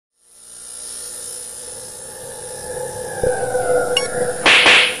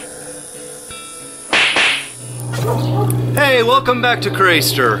welcome back to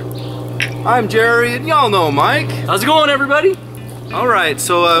Crayster. I'm Jerry, and y'all know Mike. How's it going, everybody? Alright,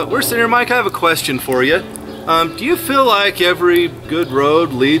 so we're sitting here. Mike, I have a question for you. Do you feel like every good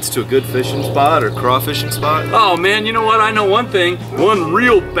road leads to a good fishing spot or crawfishing spot? Oh man, you know what? I know one thing. One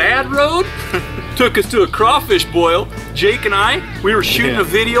real bad road took us to a crawfish boil. Jake and I, we were shooting a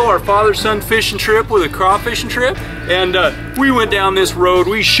video, our father-son fishing trip with a crawfishing trip, and we went down this road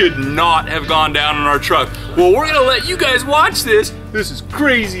we should not have gone down in our truck. Well, we're gonna let you guys watch this. This is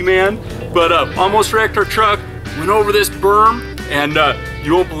crazy, man. But almost wrecked our truck, went over this berm, and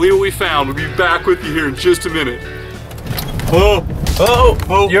you won't believe what we found. We'll be back with you here in just a minute. Oh,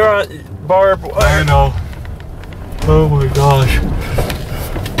 you're on barbed wire. I know. Oh my gosh.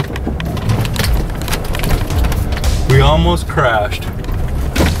 We almost crashed.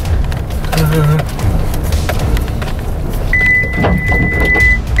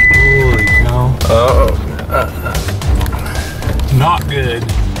 Holy cow. Not good.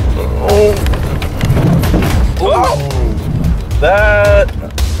 That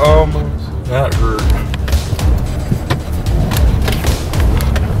hurt.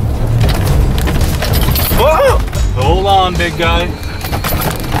 Whoa! Hold on, big guy.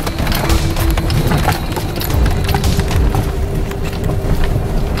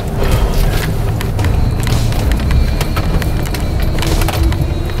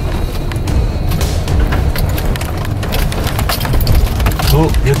 Oh,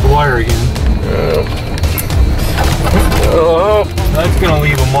 hit the wire again. Oh, that's gonna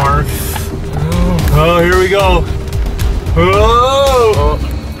leave a mark. Oh, here we go.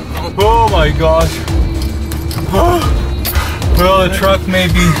 Oh my gosh. Well, the truck may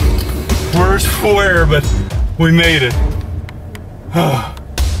be worse for wear, but we made it.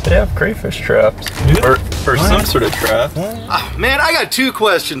 They have crayfish traps. Or some sort of trap. Oh, man, I got two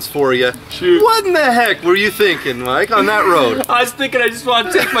questions for you. Shoot. What in the heck were you thinking, Mike, on that road? I was thinking I just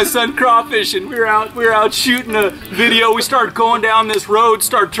want to take my son crawfishing. We were out shooting a video. We started going down this road,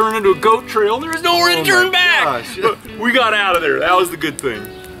 started turning into a goat trail, and there was nowhere to turn back. But we got out of there. That was the good thing.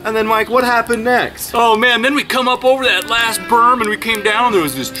 And then, Mike, what happened next? Oh man, then we come up over that last berm and we came down and there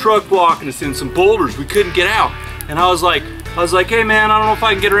was this truck blocking us in some boulders. We couldn't get out. And I was like, hey man, I don't know if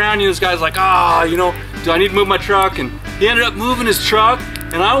I can get around you. This guy's like, you know, do I need to move my truck? And he ended up moving his truck,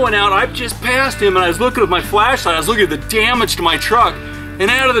 and I went out, I just passed him, and I was looking with my flashlight, I was looking at the damage to my truck,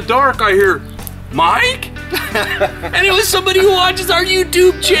 and out of the dark I hear, Mike? And it was somebody who watches our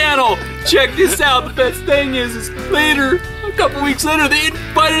YouTube channel. Check this out, the best thing is later, a couple weeks later, they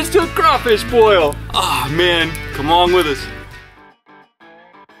invited us to a crawfish boil. Ah, man, come along with us.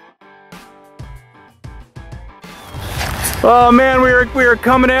 Oh man, we were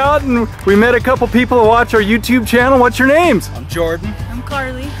coming out and we met a couple people who watch our YouTube channel. What's your names? I'm Jordan. I'm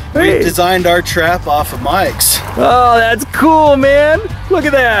Carlee. Hey. We designed our trap off of Mike's. Oh, that's cool, man. Look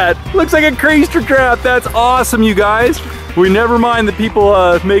at that. Looks like a Crayster trap. That's awesome, you guys. We never mind that people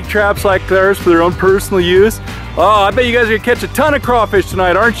make traps like theirs for their own personal use. Oh, I bet you guys are gonna catch a ton of crawfish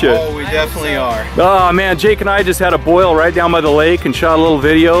tonight, aren't you? Oh, we definitely are. Oh man, Jake and I just had a boil right down by the lake and shot a little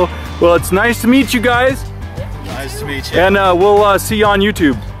video. Well, it's nice to meet you guys. Nice to meet you. And we'll see you on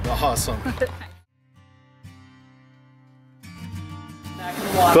YouTube. Awesome.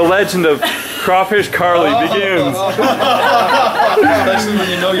 The legend of Crawfish Carlee begins. Especially when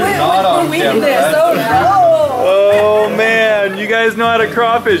you know you're not on camera. Oh man, you guys know how to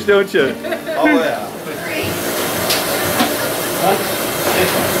crawfish, don't you? Oh yeah.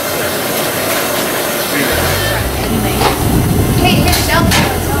 Hey, here's the shell.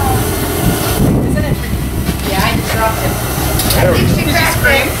 Isn't it? Yeah, I just dropped it. There we go. Did you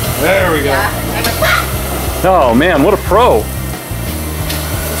spring? There we go. Yeah. Oh man, what a pro.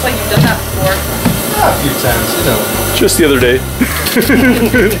 Looks like you've done that before. A few times, you know. Just the other day.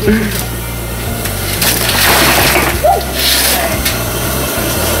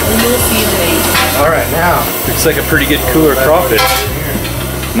 All right, now. Looks like a pretty good cooler crawfish.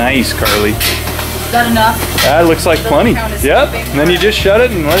 Nice, Carlee. Is that enough? That looks like plenty. Yep. And then you just shut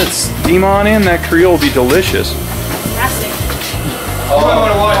it and let it steam on in. That Creole will be delicious. Fantastic. Oh, I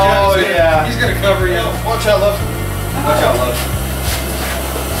want to watch out. Oh, yeah. He's going to cover you. Watch out, love. Watch out, love.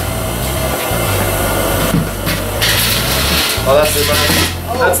 Oh, that's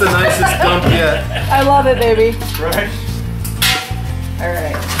the nicest dump yet. I love it, baby. Right. All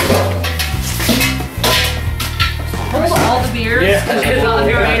right. Hold all the beers. Yeah. Because all the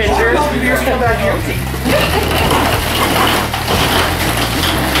beers come back empty.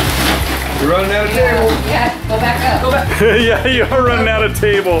 You're running out of table. Yeah, go back up. Go back. Yeah, you're running out of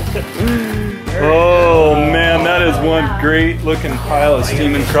table. Oh man, that is one great looking pile of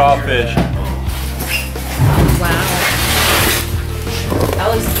steaming crawfish. Wow.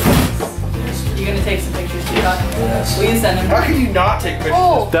 That looks. You're gonna take some pictures, too, Doc? Yes. Will you send them? How can you not take pictures?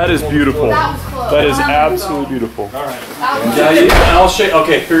 Oh, That is beautiful. that was close. That is absolutely beautiful. That I'll show you.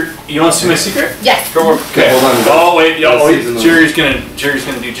 Okay, here, you want to see my secret? Yes. Okay. Hold on. Oh wait, Jerry's gonna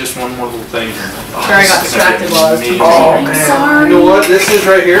do just one more little thing here. Sorry, I got distracted while I was teaching. Oh man. Sorry. You know what? This is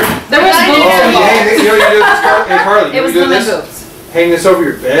right here. There was Oh, boots You involved. know what you do with this, Carly? Hey Carly, It you was do one of this? my boots. Hang this over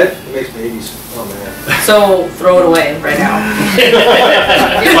your bed. It makes babies. Oh man. So throw it away right now.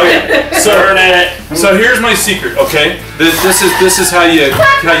 Okay, so here's my secret. Okay, this is how you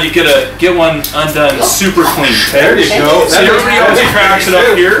get one undone super clean. Okay? There you go. See, everybody else cracks it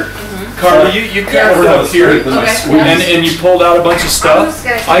up here. Carly, you cracked it up here, and you pulled out a bunch of stuff.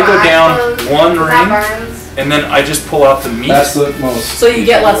 I go down one ring, and then I just pull out the meat. That's the most. So you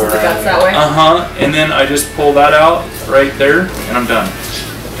get less of the guts that way. And then I just pull that out right there, and I'm done.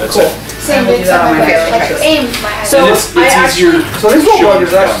 That's it. Same we'll do that on my daily like checklist. aim my head. So It's I actually, easier. So these little buggers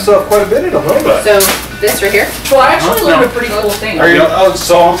actually sell quite a bit in them, huh? so this right here. Well, I actually learned a pretty cool thing. Are you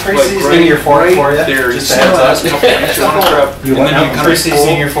pre-seasoning your fork for you? There, Just a heads up. you want to grab, and then you kind of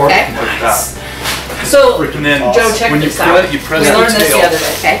Pre-seasoning your fork? Okay. like that. So And then Joe, check when you this out. you press We the learned this the tail. other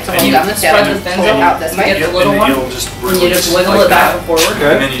day. Okay, so And hold you on this spread way. the fins Pull out this You way. get the And little then one, you'll just and you just wiggle like it back that. and forward.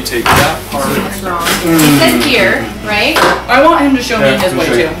 And then you take that part. It's wrong. It says here, right? I want him to show me his way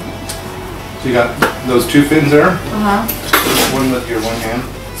show you. too. So you got those two fins there. Uh-huh. One with your one hand.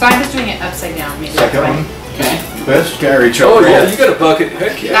 So I'm just doing it upside down, maybe that's Second why. one. Okay. Fish. Carry choke. Oh yeah, roll. you got a bucket.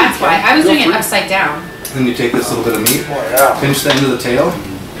 Heck yeah. That's why. I was doing it upside down. Then you take this little bit of meat. Oh yeah. Pinch the end of the tail.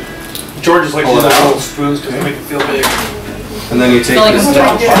 George just likes Pull those it out. little spoons because they make it feel big. And then you take So like this a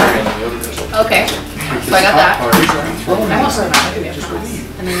top straw. part. Okay. So I got that. I want some of that. Give me a promise.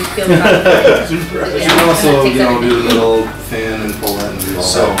 And then you feel the You can also, do the little fin and pull that and do all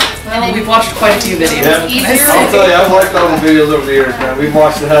that. We've watched quite a few videos. Yeah. Easier. I'll tell you, I've watched all the videos over the years, man. We've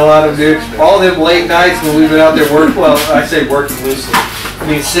watched the hell out of them, dude. All them late nights when we've been out there working, well, I say working loosely. I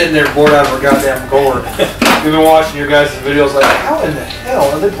mean, sitting there bored out of our goddamn gourd. We've been watching your guys' videos like, how in the hell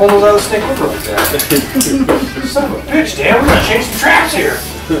are they pulling those out of the snake river like that? Son of a bitch, Dan, we're gonna change some traps here.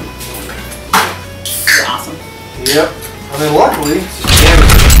 Awesome. Yep. I mean, luckily,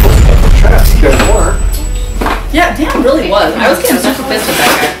 traps you guys weren't. Yeah, Dan really was. I was getting super pissed at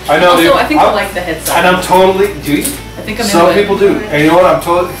that guy. I know, Also, dude. I think I like the head side. And I'm totally, do you? I think I'm Some into it. people do. And you know what? I'm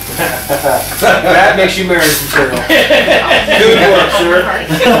totally. That makes you marriage material. Good work, sir.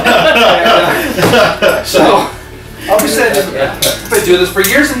 So, I'll be saying, I've been doing this for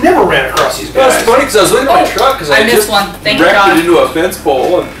years and never ran across these guys. That's funny because I was looking at my truck because I I missed just one. Thank you, wrecked God. it into a fence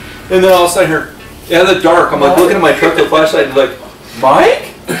pole, and then all of a sudden here, in the dark, I'm like looking at my truck with a flashlight and like, Mike?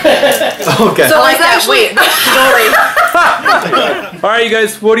 Okay. So like that, wait, All right, you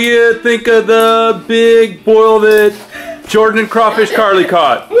guys, what do you think of the big boil that Jordan and Crawfish Carlee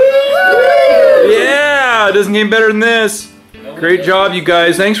caught? Yeah, it doesn't get any better than this. Great job, you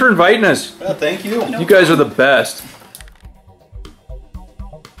guys. Thanks for inviting us. Yeah, thank you. You guys are the best.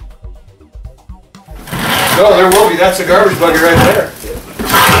 No, there will be. That's a garbage bucket right there.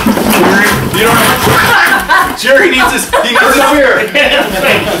 You don't Jerry needs his here.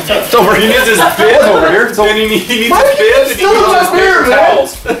 It's over. He needs his bin over here. So he needs his bin and he needs his paper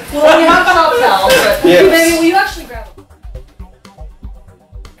towels. well, we have top towels, but Yes. baby, will you actually grab them?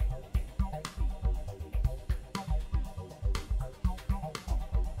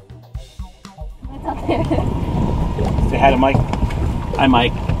 Say hi to Mike. Hi,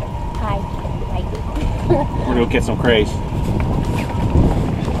 Mike. Hi, Mike. We're gonna go get some crays.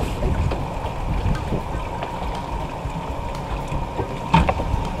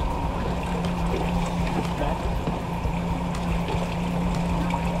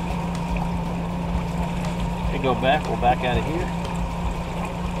 Okay, go back. We'll back out of here.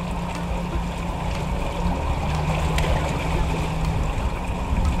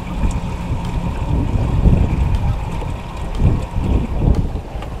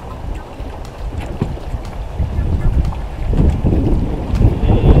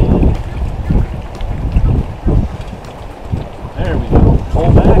 There we go.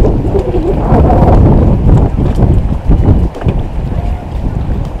 Pull back.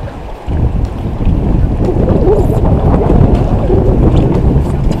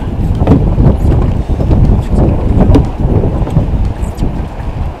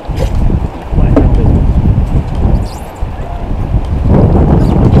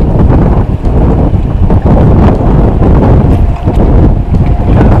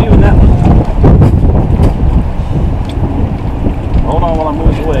 Doing that one. Hold on while I'm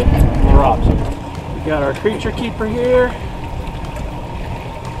moving away from the rocks. We got our creature keeper here.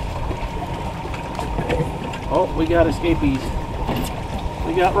 Oh, we got escapees.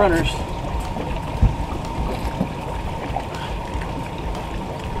 We got runners.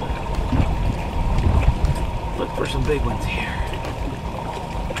 Look for some big ones here.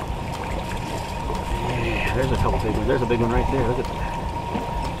 Yeah, there's a couple big ones. There's a big one right there. Look at that.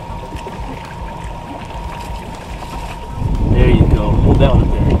 There you go. Hold that one up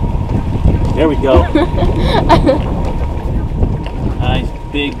there. There we go. Nice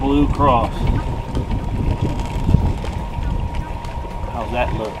big blue cross. How's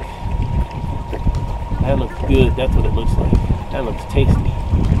that look? That looks good. That's what it looks like. That looks tasty.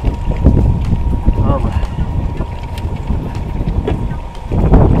 All right.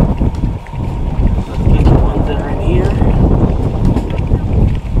 Let's get the ones that are in here.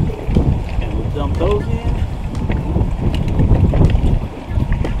 And we'll dump those in.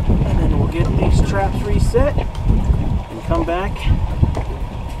 And then we'll get these traps reset and come back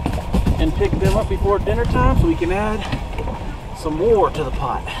and pick them up before dinner time so we can add some more to the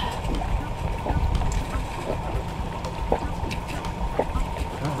pot.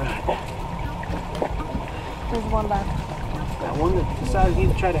 All right. There's one left. That one that decided he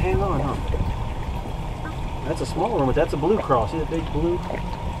to try to hang on, huh? That's a smaller one, but that's a blue cross. See that big blue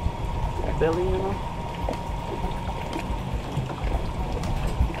belly in them?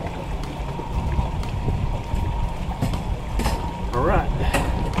 All right.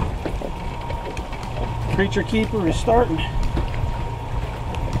 Creature keeper is starting.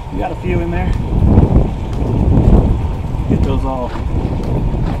 We got a few in there. Get those all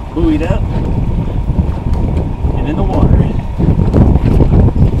buoyed up and in the water.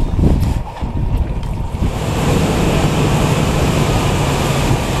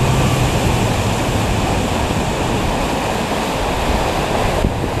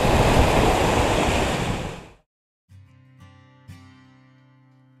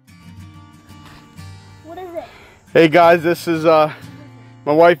 What is it? Hey guys, this is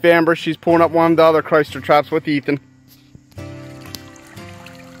my wife Amber. She's pulling up one of the other Crayster traps with Ethan.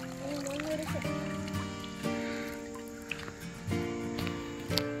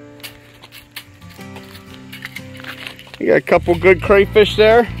 We got a couple good crayfish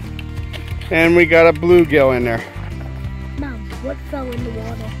there, and we got a bluegill in there. Mom, what fell in the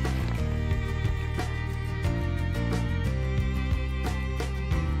water?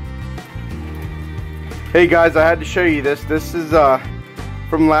 Hey guys, I had to show you this. This is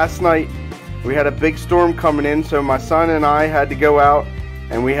from last night. We had a big storm coming in, so my son and I had to go out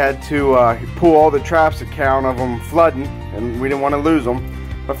and we had to pull all the traps account of them flooding, and we didn't want to lose them.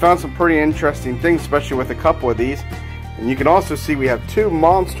 I found some pretty interesting things, especially with a couple of these. And you can also see we have two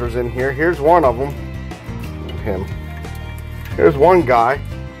monsters in here. Here's one of them. Him. Here's one guy.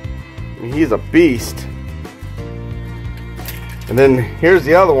 And he's a beast. And then here's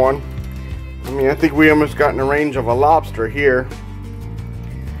the other one. I mean, I think we almost got in the range of a lobster here.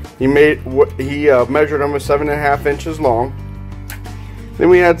 He measured almost 7.5 inches long. Then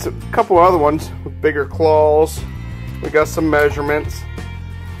we had a couple other ones with bigger claws. We got some measurements.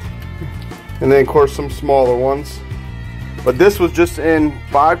 And then of course some smaller ones. But this was just in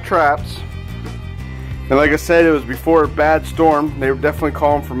 5 traps. And like I said, it was before a bad storm. They were definitely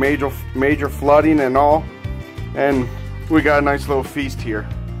calling for major flooding and all. And we got a nice little feast here.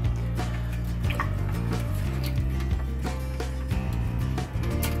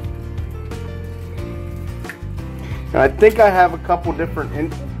 And I think I have a couple different,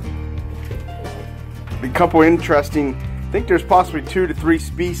 interesting, I think there's possibly 2 to 3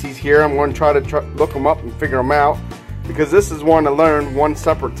 species here. I'm going to try to look them up and figure them out, because this is one to learn, one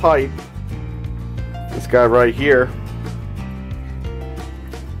separate type. This guy right here.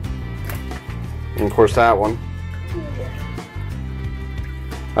 And of course that one.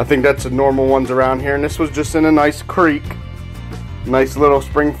 I think that's the normal ones around here, and this was just in a nice creek. Nice little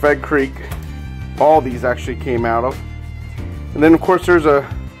spring-fed creek. All these actually came out of. And then of course there's as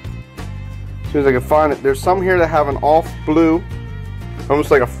soon as I can find it, there's some here that have an off blue,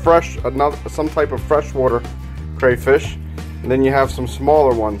 almost like some type of freshwater crayfish. And then you have some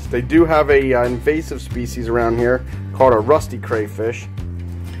smaller ones. They do have a invasive species around here called a rusty crayfish.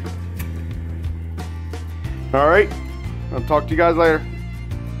 Alright, I'll talk to you guys later.